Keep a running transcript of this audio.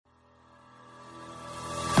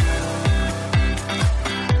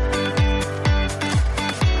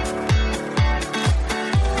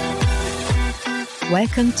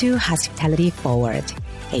Welcome to Hospitality Forward,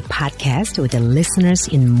 a podcast with the listeners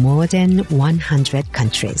in more than 100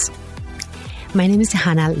 countries. My name is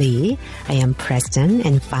Hanna Lee. I am president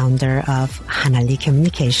and founder of Hanna Lee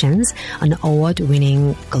Communications, an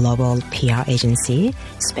award-winning global PR agency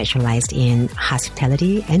specialized in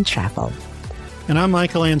hospitality and travel. And I'm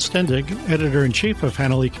McLean, editor-in-chief of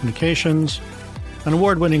Hanna Lee Communications, an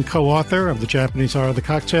award-winning co-author of The Japanese Art of the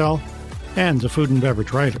Cocktail, and a food and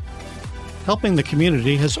beverage writer. Helping the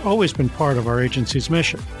community has always been part of our agency's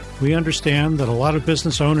mission. We understand that a lot of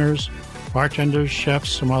business owners, bartenders,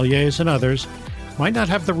 chefs, sommeliers, and others might not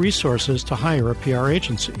have the resources to hire a PR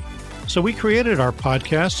agency. So we created our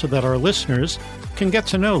podcast so that our listeners can get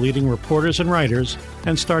to know leading reporters and writers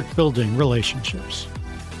and start building relationships.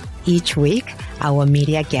 Each week, our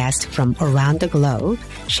media guests from around the globe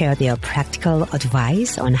share their practical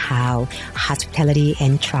advice on how hospitality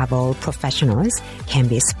and travel professionals can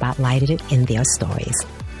be spotlighted in their stories.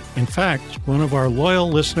 In fact, one of our loyal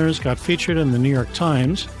listeners got featured in the New York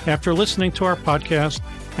Times after listening to our podcast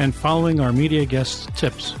and following our media guests'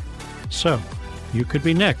 tips. So, you could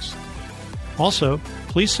be next. Also,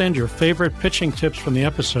 please send your favorite pitching tips from the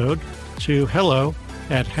episode to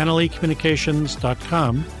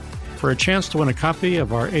hello@hannaleecommunications.com for a chance to win a copy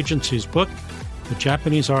of our agency's book, The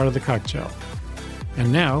Japanese Art of the Cocktail.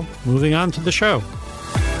 And now, moving on to the show.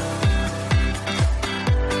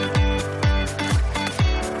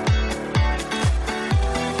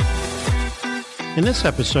 In this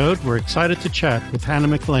episode, we're excited to chat with Hanna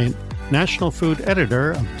McLean, National Food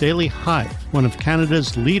Editor of Daily Hive, one of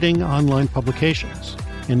Canada's leading online publications.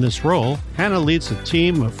 In this role, Hanna leads a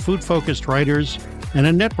team of food-focused writers and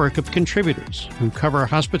a network of contributors who cover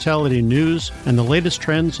hospitality news and the latest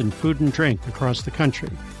trends in food and drink across the country.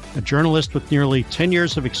 A journalist with nearly 10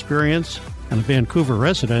 years of experience and a Vancouver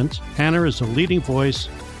resident, Hanna is a leading voice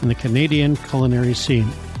in the Canadian culinary scene.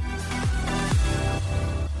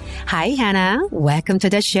 Hi, Hanna. Welcome to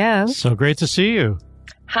the show. So great to see you.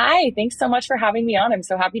 Hi, thanks so much for having me on. I'm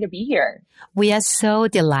so happy to be here. We are so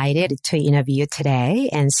delighted to interview you today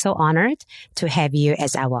and so honored to have you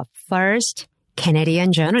as our first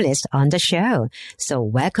Canadian journalist on the show. So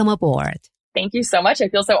welcome aboard. Thank you so much. I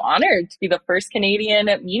feel so honored to be the first Canadian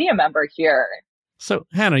media member here. So,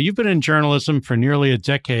 Hanna, you've been in journalism for nearly a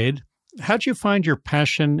decade. How'd you find your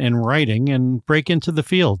passion in writing and break into the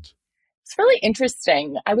field? It's really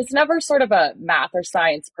interesting. I was never sort of a math or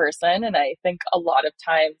science person. And I think a lot of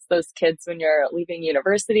times those kids, when you're leaving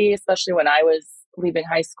university, especially when I was leaving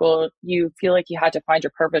high school, you feel like you had to find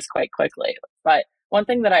your purpose quite quickly. But one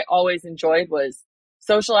thing that I always enjoyed was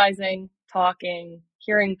socializing, talking,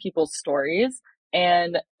 hearing people's stories.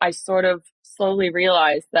 And I sort of slowly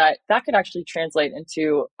realized that that could actually translate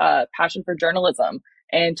into a passion for journalism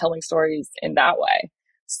and telling stories in that way.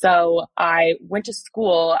 So I went to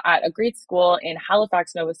school at a great school in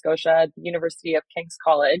Halifax, Nova Scotia, the University of King's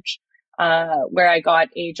College, where I got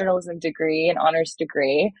a journalism degree, an honors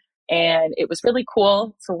degree. And it was really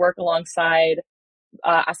cool to work alongside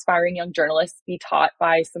aspiring young journalists, be taught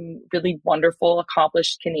by some really wonderful,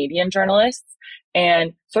 accomplished Canadian journalists,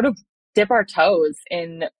 and sort of dip our toes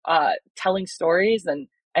in telling stories and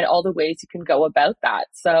all the ways you can go about that.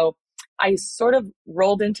 So I sort of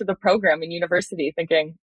rolled into the program in university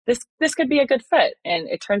thinking this could be a good fit. And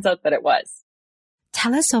it turns out that it was.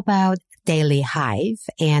 Tell us about Daily Hive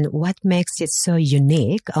and what makes it so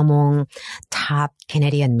unique among top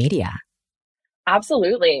Canadian media.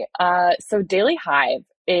 Absolutely. So Daily Hive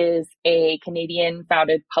is a Canadian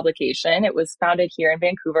founded publication. It was founded here in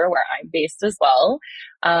Vancouver, where I'm based as well,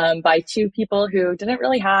 by two people who didn't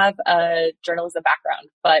really have a journalism background,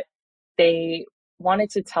 but they wanted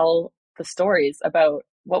to tell the stories about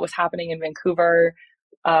what was happening in Vancouver,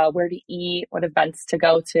 where to eat, what events to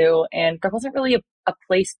go to. And there wasn't really a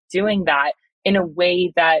place doing that in a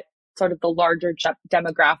way that sort of the larger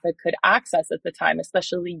demographic could access at the time,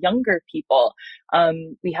 especially younger people.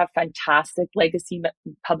 We have fantastic legacy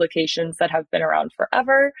publications that have been around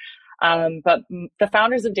forever. But the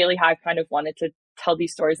founders of Daily Hive kind of wanted to tell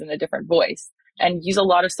these stories in a different voice and use a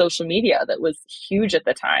lot of social media that was huge at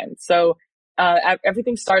the time. So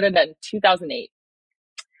everything started in 2008.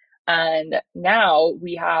 And now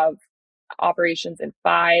we have operations in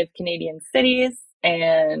 5 Canadian cities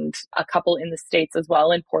and a couple in the States as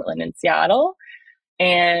well, in Portland and Seattle.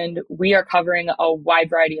 And we are covering a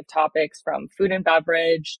wide variety of topics from food and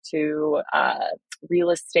beverage to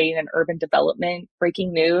real estate and urban development,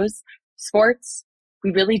 breaking news, sports.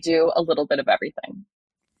 We really do a little bit of everything.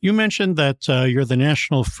 You mentioned that you're the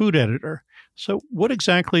national food editor. So what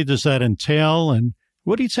exactly does that entail, and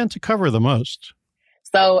what do you tend to cover the most?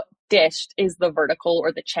 So Dished is the vertical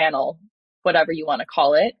or the channel whatever you want to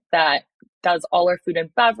call it, that does all our food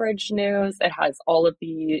and beverage news. It has all of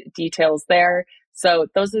the details there. So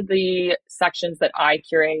those are the sections that I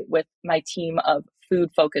curate with my team of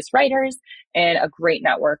food-focused writers and a great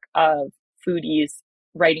network of foodies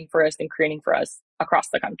writing for us and creating for us across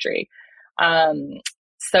the country.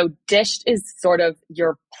 So Dished is sort of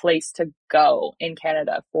your place to go in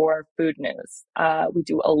Canada for food news. We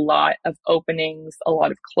do a lot of openings, a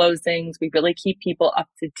lot of closings. We really keep people up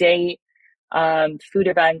to date, food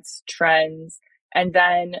events, trends. And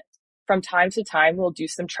then from time to time, we'll do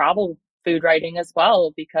some travel food writing as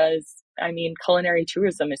well, because I mean, culinary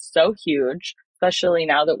tourism is so huge, especially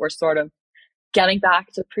now that we're sort of getting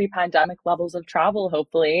back to pre-pandemic levels of travel,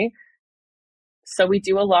 hopefully. So we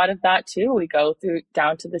do a lot of that too. We go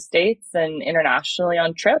down to the States and internationally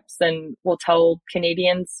on trips, and we'll tell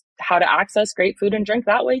Canadians how to access great food and drink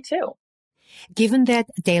that way too. Given that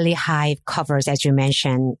Daily Hive covers, as you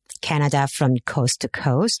mentioned, Canada from coast to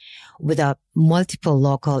coast with multiple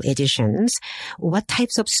local editions, what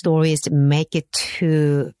types of stories make it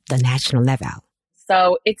to the national level?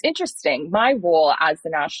 So it's interesting. My role as the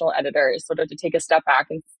national editor is sort of to take a step back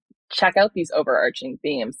and check out these overarching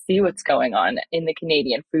themes, see what's going on in the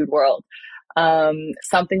Canadian food world.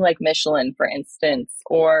 Something like Michelin, for instance,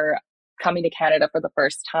 or coming to Canada for the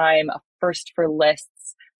first time, a first for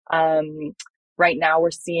lists. Right now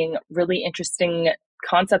we're seeing really interesting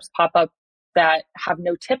concepts pop up that have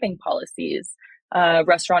no tipping policies.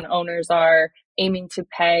 Restaurant owners are aiming to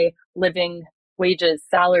pay living wages,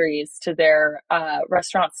 salaries to their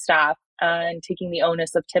restaurant staff and taking the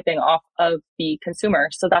onus of tipping off of the consumer.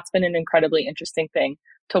 So that's been an incredibly interesting thing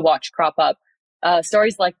to watch crop up.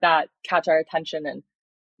 Stories like that catch our attention, and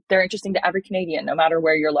they're interesting to every Canadian, no matter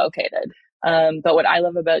where you're located. But what I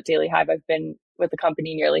love about Daily Hive, I've been with the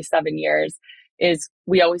company nearly 7 years, is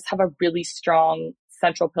we always have a really strong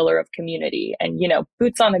central pillar of community and, you know,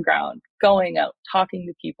 boots on the ground, going out, talking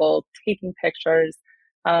to people, taking pictures.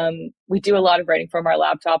 We do a lot of writing from our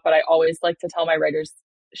laptop, but I always like to tell my writers,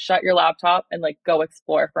 shut your laptop and like go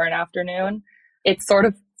explore for an afternoon. It's sort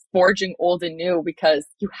of forging old and new, because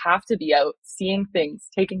you have to be out seeing things,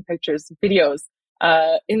 taking pictures, videos.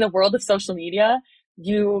 In the world of social media,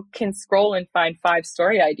 you can scroll and find 5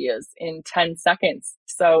 story ideas in 10 seconds.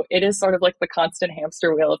 So it is sort of like the constant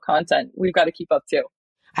hamster wheel of content we've got to keep up to.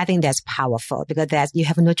 I think that's powerful, because you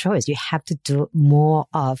have no choice. You have to do more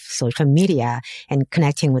of social media and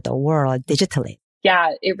connecting with the world digitally.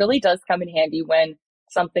 Yeah, it really does come in handy when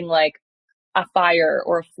something like a fire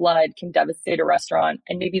or a flood can devastate a restaurant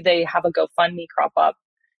and maybe they have a GoFundMe crop up.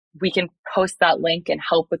 We can post that link and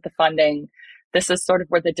help with the funding. This is sort of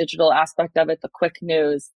where the digital aspect of it, the quick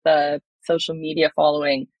news, the social media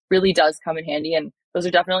following really does come in handy. And those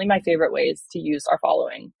are definitely my favorite ways to use our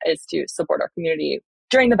following, is to support our community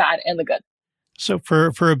during the bad and the good. So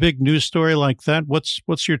for a big news story like that,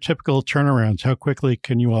 what's your typical turnarounds? How quickly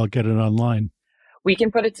can you all get it online? We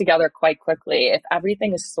can put it together quite quickly. If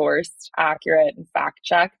everything is sourced, accurate, and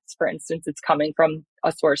fact-checked, for instance, it's coming from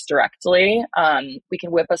a source directly, we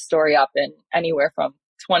can whip a story up in anywhere from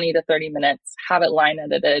 20 to 30 minutes, have it line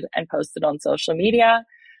edited, and post it on social media.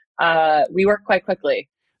 We work quite quickly.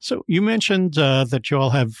 So you mentioned that you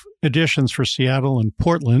all have editions for Seattle and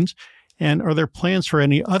Portland. And are there plans for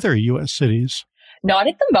any other U.S. cities? Not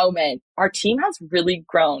at the moment. Our team has really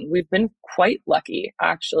grown. We've been quite lucky,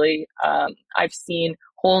 actually. I've seen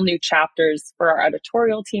whole new chapters for our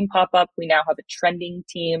editorial team pop up. We now have a trending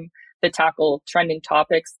team that tackle trending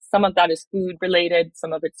topics. Some of that is food related.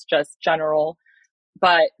 Some of it's just general,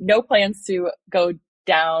 but no plans to go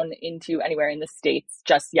down into anywhere in the States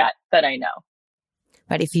just yet that I know.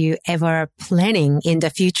 But if you ever planning in the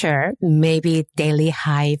future, maybe Daily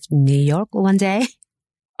Hive New York one day?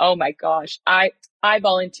 Oh my gosh. I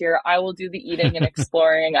volunteer. I will do the eating and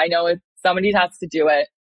exploring. I know if somebody has to do it,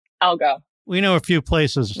 I'll go. We know a few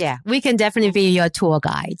places. Yeah, we can definitely be your tour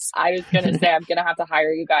guides. I was going to say, I'm going to have to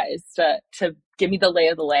hire you guys to give me the lay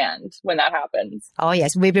of the land when that happens. Oh,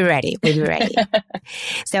 yes, we'll be ready. We'll be ready.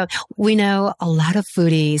 So we know a lot of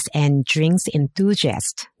foodies and drinks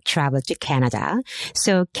enthusiasts travel to Canada.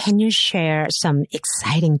 So can you share some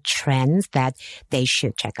exciting trends that they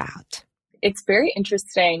should check out? It's very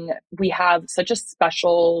interesting. We have such a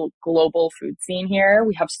special global food scene here.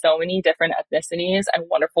 We have so many different ethnicities and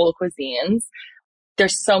wonderful cuisines.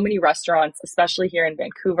 There's so many restaurants, especially here in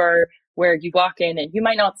Vancouver, where you walk in and you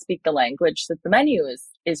might not speak the language that the menu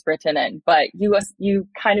is written in, but you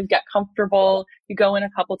kind of get comfortable. You go in a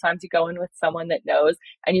couple times, you go in with someone that knows,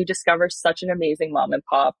 and you discover such an amazing mom and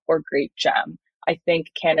pop or great gem. I think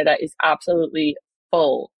Canada is absolutely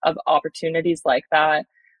full of opportunities like that.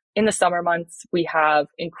 in the summer months, we have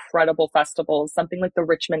incredible festivals, something like the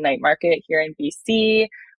Richmond Night Market here in BC,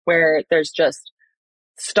 where there's just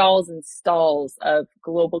stalls and stalls of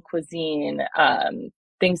global cuisine,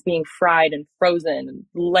 things being fried and frozen and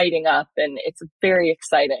lighting up, and it's very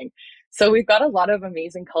exciting. So we've got a lot of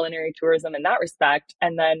amazing culinary tourism in that respect.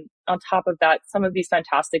 And then on top of that, some of these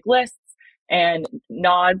fantastic lists and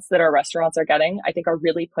nods that our restaurants are getting, I think are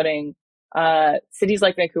really putting cities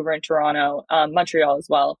like Vancouver and Toronto, Montreal as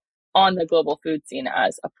well, on the global food scene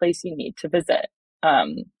as a place you need to visit.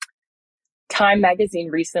 Time magazine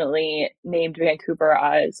recently named Vancouver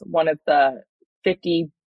as one of the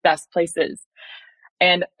 50 best places.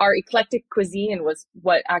 And our eclectic cuisine was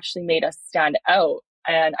what actually made us stand out.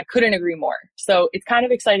 And I couldn't agree more. So it's kind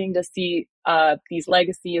of exciting to see these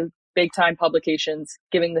legacy of big time publications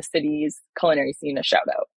giving the city's culinary scene a shout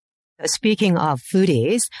out. Speaking of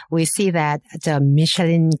foodies, we see that the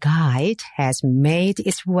Michelin Guide has made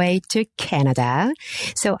its way to Canada.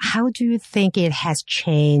 So how do you think it has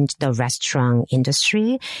changed the restaurant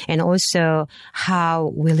industry? And also,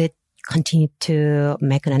 how will it continue to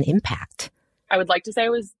make an impact? I would like to say I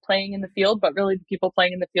was playing in the field, but really the people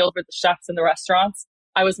playing in the field were the chefs in the restaurants.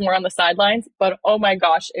 I was more on the sidelines, but oh my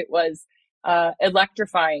gosh, it was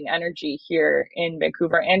electrifying energy here in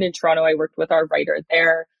Vancouver and in Toronto. I worked with our writer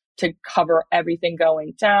there to cover everything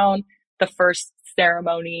going down, the first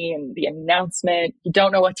ceremony and the announcement. You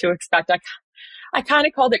don't know what to expect. I kind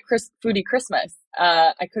of called it Foodie Christmas.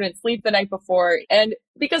 I couldn't sleep the night before. And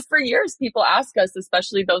because for years people ask us,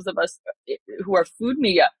 especially those of us who are food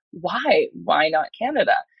media, why not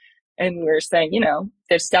Canada? And we're saying,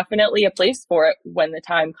 there's definitely a place for it when the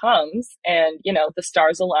time comes. And, the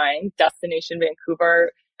stars align. Destination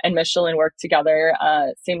Vancouver and Michelin work together.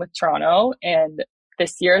 Same with Toronto. And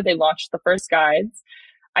this year they launched the first guides.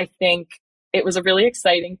 I think it was a really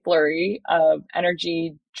exciting flurry of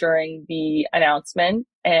energy during the announcement.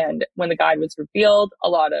 And when the guide was revealed, a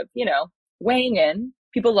lot of, weighing in.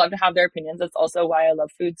 People love to have their opinions. That's also why I love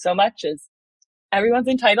food so much, is everyone's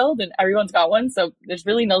entitled and everyone's got one. So there's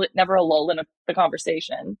really never a lull in the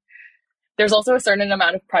conversation. There's also a certain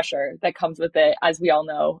amount of pressure that comes with it, as we all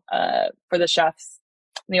know, for the chefs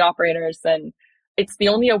and the operators. And it's the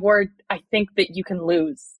only award I think that you can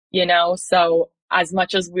lose, So as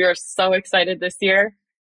much as we're so excited this year,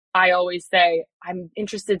 I always say I'm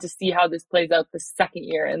interested to see how this plays out the second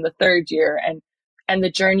year and the third year, and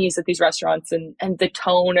the journeys at these restaurants and the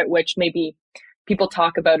tone at which maybe people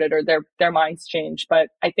talk about it or their minds change. But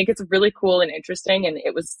I think it's really cool and interesting. And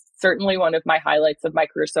it was certainly one of my highlights of my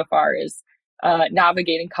career so far, is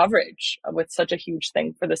navigating coverage with such a huge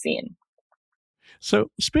thing for the scene.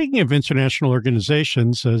 So speaking of international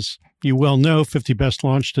organizations, as you well know, 50 Best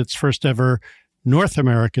launched its first ever North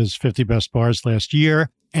America's 50 Best Bars last year,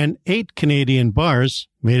 and 8 Canadian bars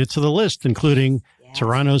made it to the list, including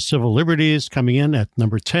Toronto's Civil Liberties coming in at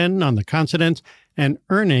number 10 on the continent and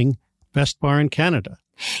earning Best Bar in Canada.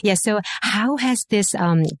 Yeah, so how has this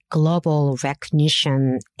global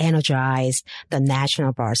recognition energized the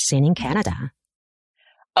national bar scene in Canada?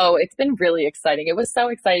 Oh, it's been really exciting. It was so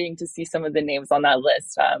exciting to see some of the names on that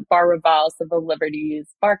list. Bar Reval, Civil Liberties,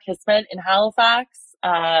 Bar Kismet in Halifax.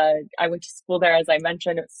 I went to school there, as I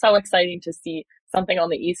mentioned. It's so exciting to see something on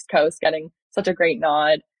the East Coast getting such a great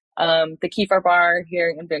nod. The Kiefer Bar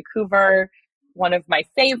here in Vancouver, one of my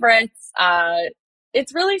favorites.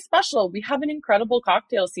 It's really special. We have an incredible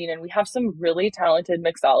cocktail scene, and we have some really talented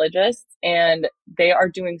mixologists, and they are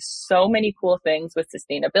doing so many cool things with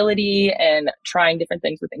sustainability and trying different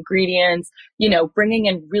things with ingredients, bringing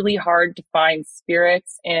in really hard to find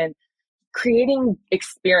spirits and creating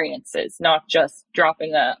experiences, not just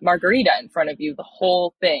dropping a margarita in front of you. The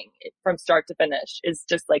whole thing from start to finish is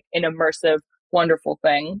just like an immersive, wonderful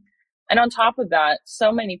thing. And on top of that,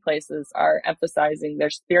 so many places are emphasizing their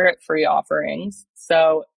spirit-free offerings.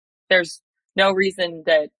 So there's no reason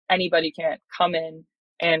that anybody can't come in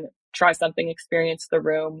and try something, experience the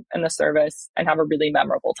room and the service, and have a really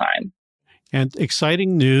memorable time. And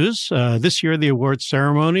exciting news, this year the awards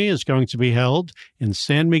ceremony is going to be held in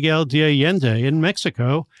San Miguel de Allende in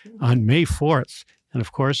Mexico on May 4th. And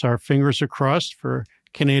of course, our fingers are crossed for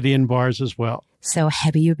Canadian bars as well. So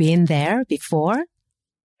have you been there before?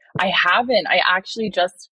 I haven't. I actually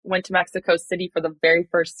just went to Mexico City for the very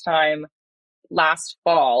first time last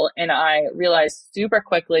fall, and I realized super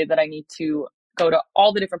quickly that I need to go to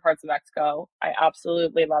all the different parts of Mexico. I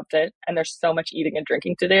absolutely loved it, and there's so much eating and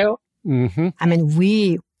drinking to do. Mm-hmm. I mean,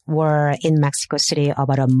 we were in Mexico City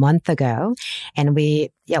about a month ago, and we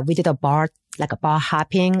did a bar like a bar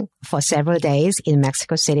hopping for several days in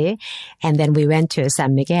Mexico City. And then we went to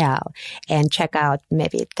San Miguel and check out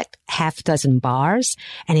maybe like half a dozen bars.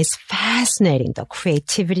 And it's fascinating. The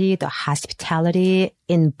creativity, the hospitality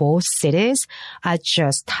in both cities are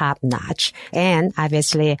just top notch. And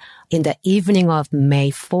obviously in the evening of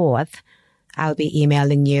May 4th, I'll be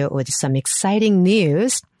emailing you with some exciting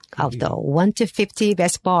news of the 1 to 50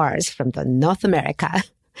 best bars from the North America.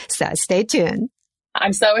 So stay tuned.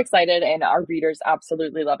 I'm so excited, and our readers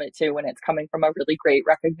absolutely love it too when it's coming from a really great,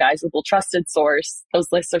 recognizable, trusted source. Those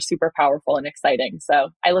lists are super powerful and exciting. So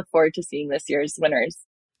I look forward to seeing this year's winners.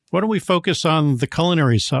 Why don't we focus on the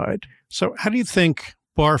culinary side? So how do you think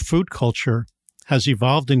bar food culture has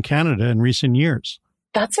evolved in Canada in recent years?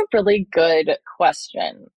 That's a really good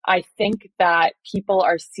question. I think that people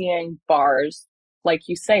are seeing bars, like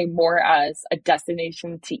you say, more as a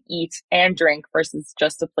destination to eat and drink versus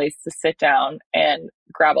just a place to sit down and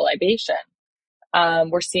grab a libation.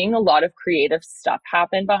 We're seeing a lot of creative stuff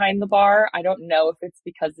happen behind the bar. I don't know if it's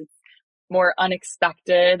because it's more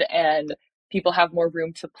unexpected and people have more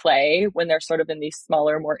room to play when they're sort of in these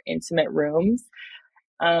smaller, more intimate rooms.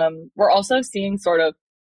 We're also seeing sort of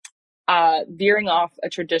veering off a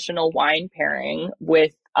traditional wine pairing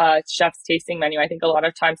with chef's tasting menu. I think a lot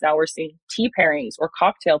of times now we're seeing tea pairings or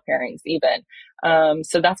cocktail pairings even.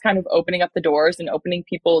 So that's kind of opening up the doors and opening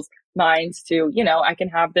people's minds to, I can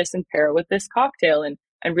have this and pair it with this cocktail and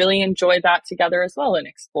really enjoy that together as well and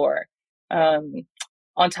explore.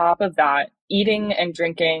 On top of that, eating and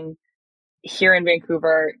drinking here in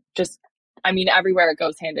Vancouver, everywhere it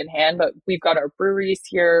goes hand in hand, but we've got our breweries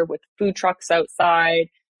here with food trucks outside.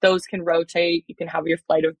 Those can rotate. You can have your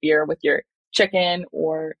flight of beer with your chicken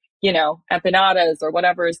or, empanadas or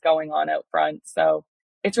whatever is going on out front. So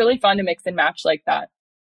it's really fun to mix and match like that.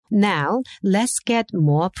 Now, let's get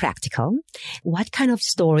more practical. What kind of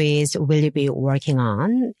stories will you be working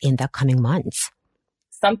on in the coming months?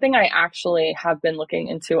 Something I actually have been looking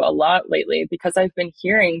into a lot lately because I've been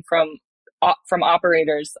hearing from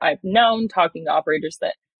operators I've known, talking to operators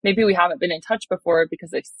that maybe we haven't been in touch before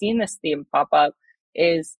because I've seen this theme pop up,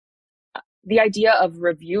 is the idea of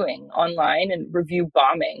reviewing online and review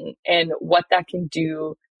bombing and what that can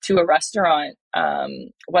do to a restaurant,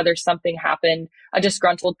 whether something happened, a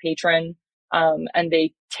disgruntled patron, and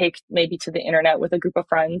they take maybe to the internet with a group of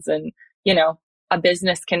friends and, a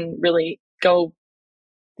business can really go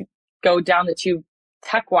down the tube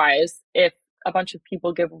tech-wise if a bunch of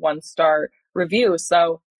people give a 1-star review.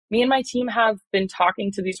 So me and my team have been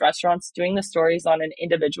talking to these restaurants, doing the stories on an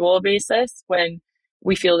individual basis when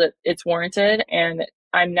we feel that it's warranted. And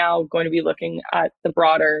I'm now going to be looking at the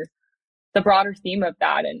broader theme of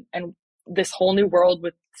that and this whole new world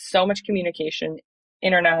with so much communication,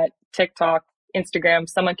 internet, TikTok, Instagram.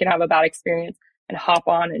 Someone can have a bad experience and hop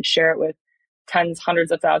on and share it with tens,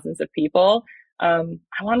 hundreds of thousands of people. I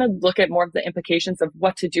want to look at more of the implications of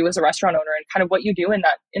what to do as a restaurant owner and kind of what you do in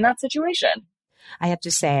that situation. I have to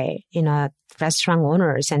say, restaurant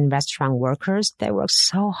owners and restaurant workers, they work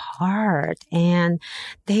so hard and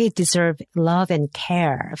they deserve love and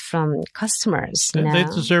care from customers. They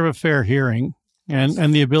deserve a fair hearing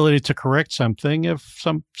and the ability to correct something if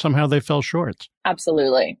somehow they fell short.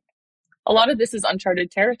 Absolutely. A lot of this is uncharted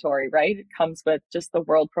territory, right? It comes with just the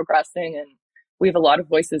world progressing and we have a lot of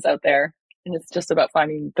voices out there and it's just about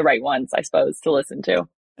finding the right ones, I suppose, to listen to.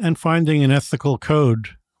 And finding an ethical code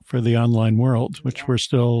for the online world, which we're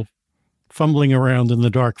still fumbling around in the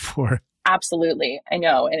dark for. Absolutely. I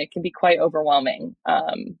know. And it can be quite overwhelming.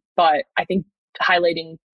 But I think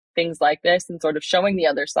highlighting things like this and sort of showing the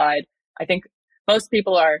other side, I think most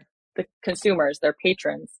people are the consumers, they're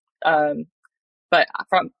patrons. But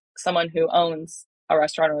from someone who owns a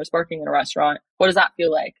restaurant or is working in a restaurant, what does that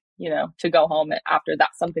feel like, to go home after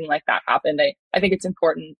something like that happened? I think it's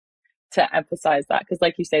important to emphasize that because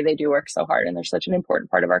like you say, they do work so hard and they're such an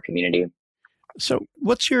important part of our community. So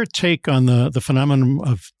what's your take on the phenomenon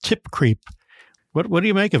of tip creep? What do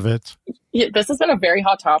you make of it? Yeah, this has been a very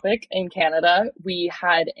hot topic in Canada. We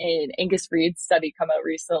had an Angus Reid study come out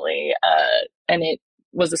recently, and it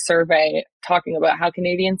was a survey talking about how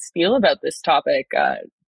Canadians feel about this topic,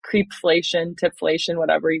 creepflation, tipflation,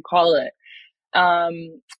 whatever you call it.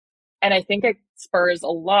 And I think it spurs a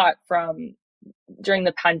lot from during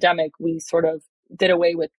the pandemic, we sort of did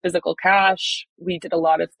away with physical cash. We did a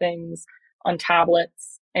lot of things on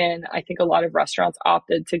tablets. And I think a lot of restaurants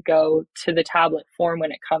opted to go to the tablet form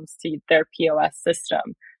when it comes to their POS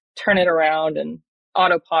system, turn it around and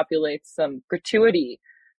auto-populate some gratuity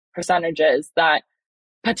percentages that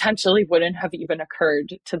potentially wouldn't have even occurred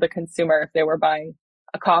to the consumer if they were buying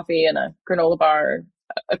a coffee and a granola bar,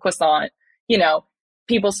 a croissant.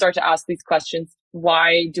 people start to ask these questions.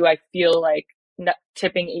 Why do I feel like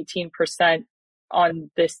tipping 18%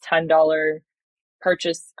 on this $10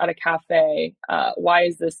 purchase at a cafe? Why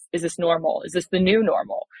is this normal? Is this the new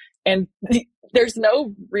normal? And there's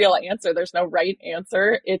no real answer. There's no right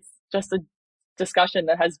answer. It's just a discussion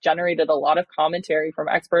that has generated a lot of commentary from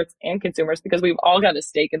experts and consumers because we've all got a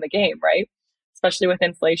stake in the game, right? Especially with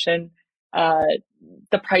inflation.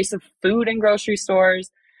 The price of food in grocery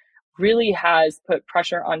stores really has put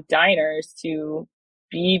pressure on diners to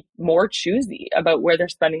be more choosy about where they're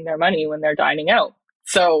spending their money when they're dining out.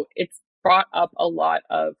 So it's brought up a lot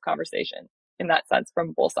of conversation in that sense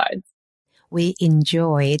from both sides. We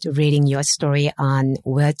enjoyed reading your story on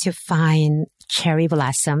where to find cherry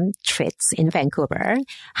blossom treats in Vancouver.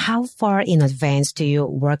 How far in advance do you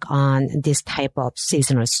work on this type of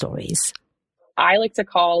seasonal stories? I like to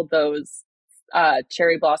call those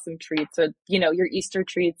cherry blossom treats, or, your Easter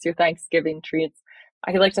treats, your Thanksgiving treats.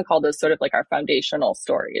 I like to call those sort of like our foundational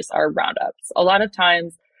stories, our roundups. A lot of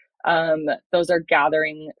times, those are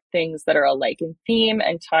gathering things that are alike in theme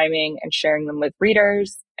and timing and sharing them with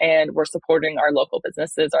readers. And we're supporting our local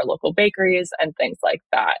businesses, our local bakeries, and things like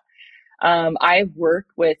that. I've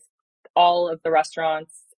worked with all of the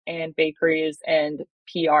restaurants and bakeries and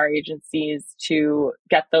PR agencies to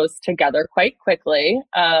get those together quite quickly.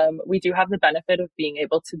 We do have the benefit of being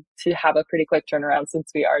able to have a pretty quick turnaround since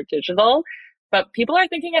we are digital, but people are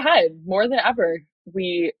thinking ahead more than ever.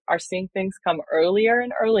 We are seeing things come earlier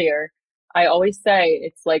and earlier. I always say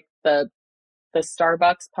it's like the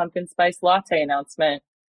Starbucks pumpkin spice latte announcement.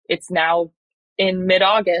 It's now in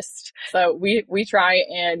mid-August. So we try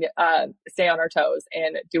and stay on our toes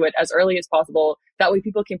and do it as early as possible. That way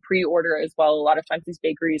people can pre-order as well. A lot of times these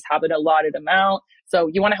bakeries have an allotted amount. So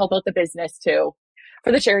you want to help out the business too.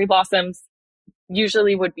 For the cherry blossoms,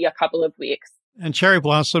 usually would be a couple of weeks. And cherry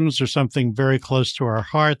blossoms are something very close to our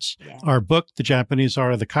hearts. Yeah. Our book, The Japanese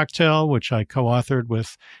Art of the Cocktail, which I co-authored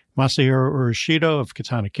with Masahiro Urashido of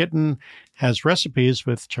Katana Kitten, has recipes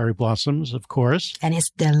with cherry blossoms, of course. And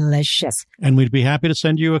it's delicious. And we'd be happy to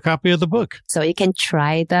send you a copy of the book. So you can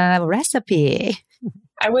try the recipe.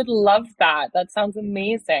 I would love that. That sounds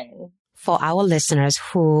amazing. For our listeners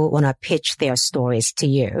who want to pitch their stories to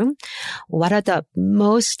you, what are the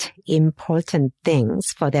most important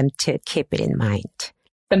things for them to keep it in mind?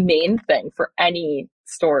 The main thing for any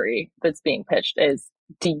story that's being pitched is,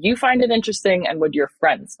 do you find it interesting, and would your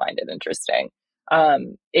friends find it interesting?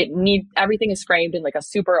 Everything is framed in like a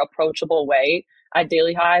super approachable way. At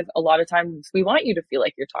Daily Hive, a lot of times we want you to feel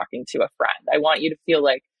like you're talking to a friend. I want you to feel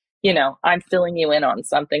like, I'm filling you in on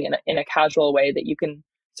something in a casual way that you can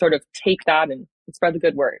sort of take that and spread the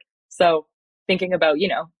good word. So thinking about,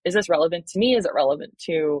 is this relevant to me? Is it relevant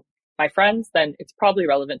to my friends? Then it's probably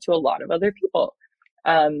relevant to a lot of other people.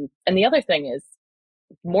 And the other thing is,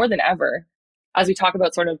 more than ever, as we talk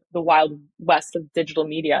about sort of the wild west of digital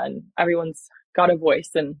media and everyone's got a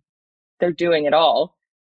voice and they're doing it all,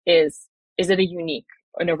 is it a unique,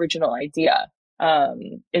 an original idea?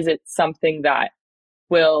 Is it something that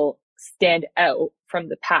will stand out from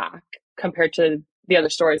the pack compared to the other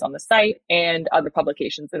stories on the site and other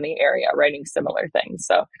publications in the area writing similar things?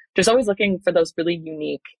 So just always looking for those really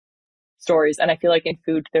unique stories. And I feel like in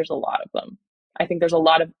food, there's a lot of them. I think there's a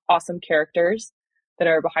lot of awesome characters that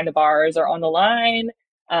are behind the bars or on the line,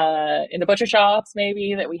 in the butcher shops,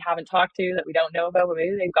 maybe, that we haven't talked to, that we don't know about, but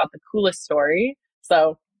maybe they've got the coolest story.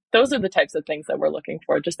 So those are the types of things that we're looking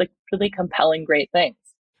for, just like really compelling, great things.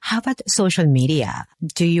 How about social media?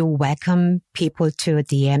 Do you welcome people to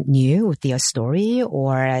DM you with your story,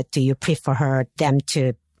 or do you prefer them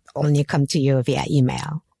to only come to you via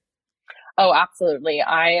email? Oh, absolutely.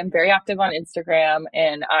 I am very active on Instagram,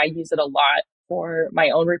 and I use it a lot for my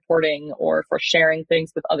own reporting or for sharing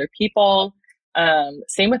things with other people.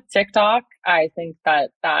 Same with TikTok. I think that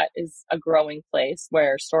is a growing place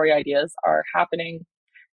where story ideas are happening.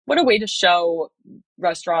 What a way to show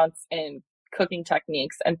restaurants and cooking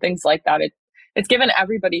techniques and things like that. It's given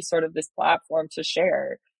everybody sort of this platform to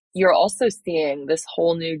share. You're also seeing this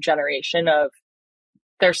whole new generation of,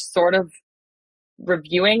 they're sort of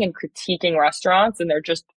reviewing and critiquing restaurants, and they're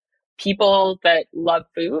just people that love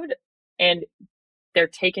food, and they're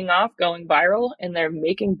taking off, going viral, and they're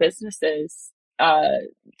making businesses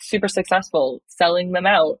super successful, selling them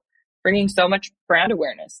out, bringing so much brand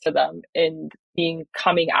awareness to them, and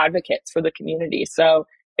becoming advocates for the community. So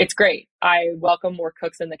it's great. I welcome more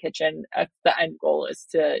cooks in the kitchen. The end goal is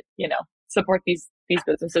to, support these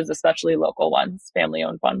businesses, especially local ones,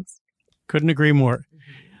 family-owned ones. Couldn't agree more.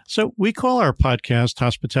 So we call our podcast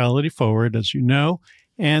Hospitality Forward, as you know.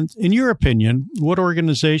 And in your opinion, what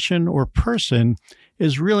organization or person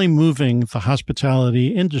is really moving the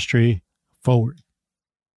hospitality industry forward?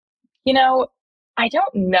 I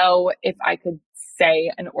don't know if I could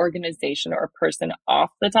say an organization or a person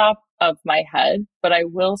off the top of my head, but I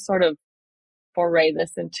will sort of foray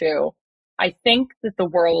this into, I think that the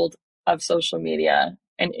world of social media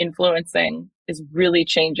and influencing is really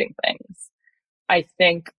changing things. I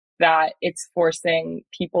think that it's forcing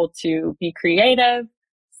people to be creative,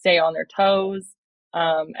 stay on their toes,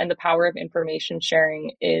 and the power of information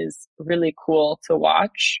sharing is really cool to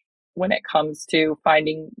watch when it comes to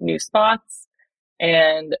finding new spots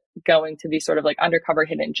and going to these sort of like undercover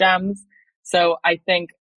hidden gems. So I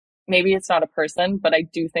think maybe it's not a person, but I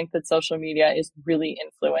do think that social media is really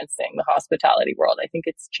influencing the hospitality world. I think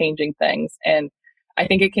it's changing things, and I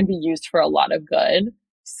think it can be used for a lot of good.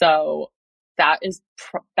 So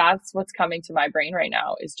that's what's coming to my brain right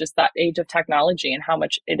now, is just that age of technology and how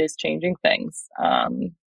much it is changing things,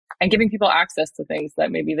 and giving people access to things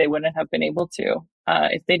that maybe they wouldn't have been able to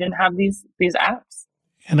if they didn't have these apps.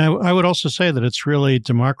 And I would also say that it's really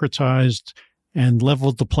democratized and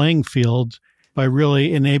leveled the playing field by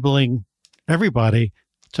really enabling everybody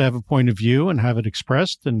to have a point of view and have it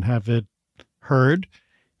expressed and have it heard.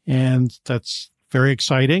 And that's very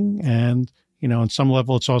exciting. And, on some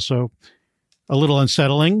level, it's also a little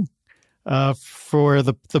unsettling for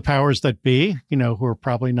the powers that be, who are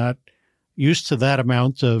probably not used to that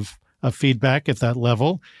amount of feedback at that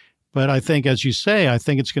level. But I think, as you say, I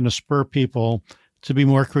think it's going to spur people to be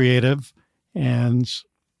more creative and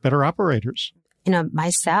better operators.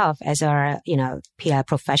 Myself as a, PR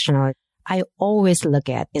professional, I always look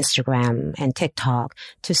at Instagram and TikTok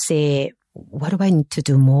to see, what do I need to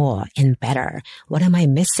do more and better? What am I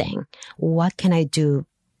missing? What can I do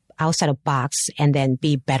outside of box and then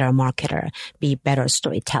be better marketer, be better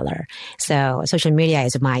storyteller? So social media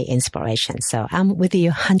is my inspiration. So I'm with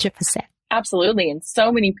you 100%. Absolutely. And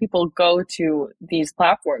so many people go to these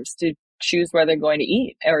platforms to choose where they're going to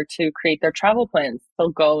eat or to create their travel plans. They'll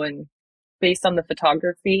go and based on the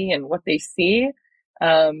photography and what they see,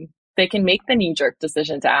 they can make the knee-jerk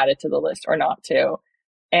decision to add it to the list or not to.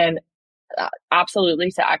 And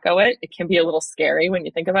absolutely, to echo it, it can be a little scary when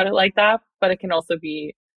you think about it like that, but it can also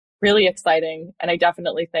be really exciting. And I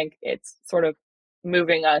definitely think it's sort of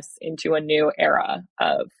moving us into a new era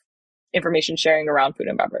of information sharing around food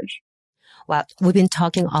and beverage. Well, we've been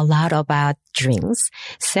talking a lot about drinks.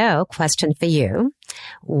 So, question for you.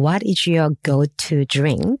 What is your go-to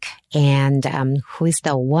drink? And who is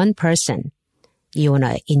the one person you want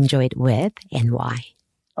to enjoy it with and why?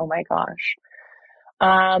 Oh my gosh.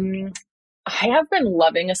 I have been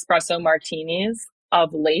loving espresso martinis of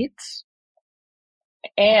late.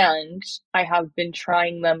 And I have been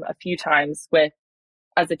trying them a few times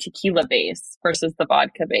as a tequila base versus the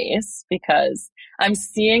vodka base, because I'm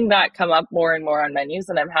seeing that come up more and more on menus,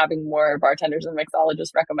 and I'm having more bartenders and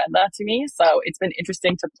mixologists recommend that to me. So it's been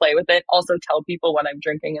interesting to play with it. Also tell people what I'm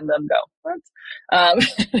drinking and them go, what?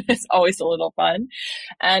 It's always a little fun.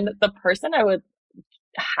 And the person I would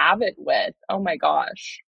have it with, oh my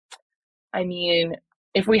gosh. I mean,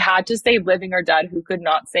 if we had to say living or dead, who could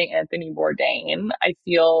not say Anthony Bourdain? I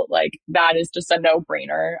feel like that is just a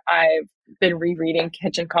no-brainer. I've been rereading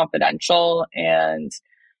Kitchen Confidential, and,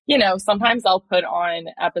 sometimes I'll put on an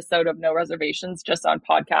episode of No Reservations just on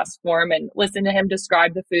podcast form and listen to him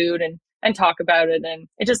describe the food and talk about it. And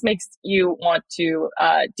it just makes you want to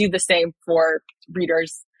do the same for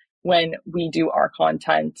readers when we do our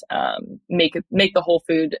content, make the whole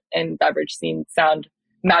food and beverage scene sound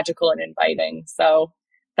magical and inviting. So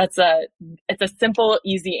it's a simple,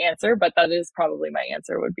 easy answer, but that is probably my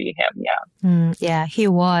answer would be him. Yeah. Yeah. He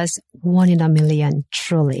was one in a million,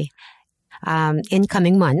 truly. In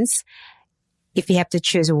coming months, if you have to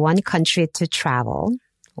choose one country to travel,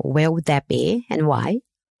 where would that be and why?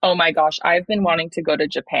 Oh my gosh. I've been wanting to go to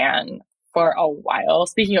Japan for a while.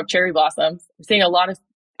 Speaking of cherry blossoms, I'm seeing a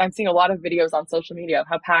lot of videos on social media of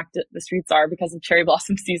how packed the streets are because of cherry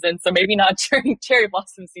blossom season. So maybe not during cherry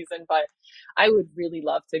blossom season, but I would really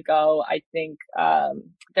love to go. I think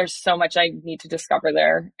there's so much I need to discover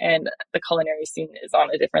there, and the culinary scene is on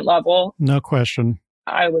a different level. No question.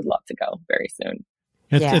 I would love to go very soon.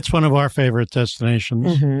 It's one of our favorite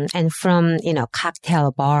destinations. Mm-hmm. And from,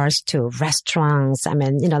 cocktail bars to restaurants,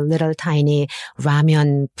 little tiny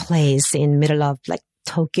ramen place in middle of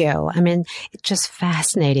Tokyo. It's just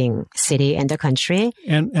fascinating city and the country.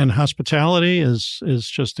 And hospitality is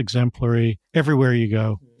just exemplary everywhere you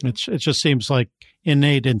go. It just seems like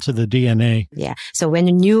innate into the DNA. Yeah. So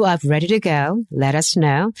when you are ready to go, let us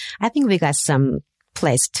know. I think we got some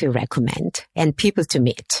place to recommend and people to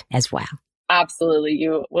meet as well. Absolutely.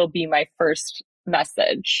 You will be my first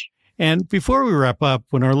message. And before we wrap up,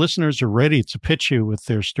 when our listeners are ready to pitch you with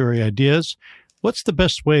their story ideas, what's the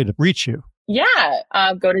best way to reach you? Yeah,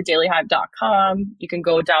 go to dailyhive.com. You can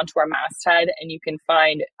go down to our masthead and you can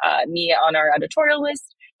find me on our editorial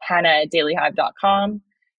list, Hanna at dailyhive.com.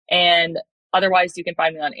 And otherwise, you can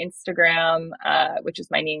find me on Instagram, which is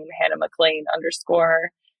my name, Hanna McLean _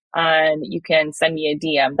 and you can send me a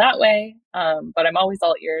DM that way. But I'm always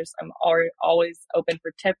all ears. I'm always open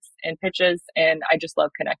for tips and pitches. And I just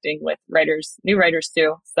love connecting with writers, new writers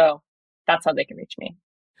too. So that's how they can reach me.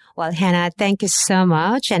 Well, Hanna, thank you so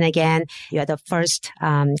much. And again, you're the first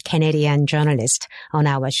Canadian journalist on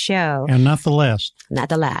our show. And not the last. Not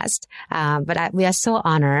the last. But we are so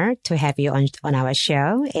honored to have you on our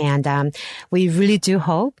show. And we really do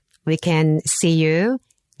hope we can see you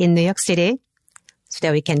in New York City so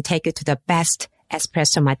that we can take you to the best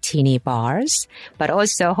espresso martini bars, but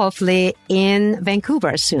also hopefully in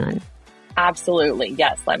Vancouver soon. Absolutely.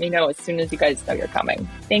 Yes. Let me know as soon as you guys know you're coming.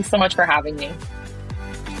 Thanks so much for having me.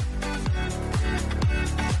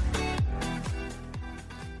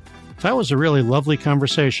 That was a really lovely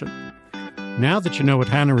conversation. Now that you know what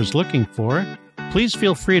Hanna is looking for, please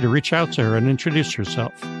feel free to reach out to her and introduce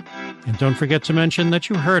yourself. And don't forget to mention that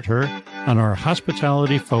you heard her on our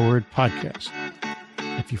Hospitality Forward podcast.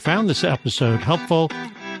 If you found this episode helpful,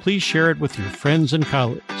 please share it with your friends and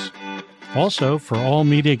colleagues. Also, for all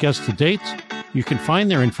media guests to date, you can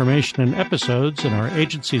find their information and episodes in our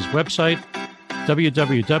agency's website,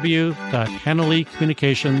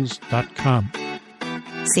 www.hannaleecommunications.com.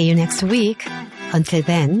 See you next week. Until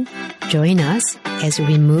then, join us as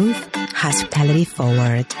we move hospitality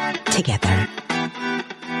forward together.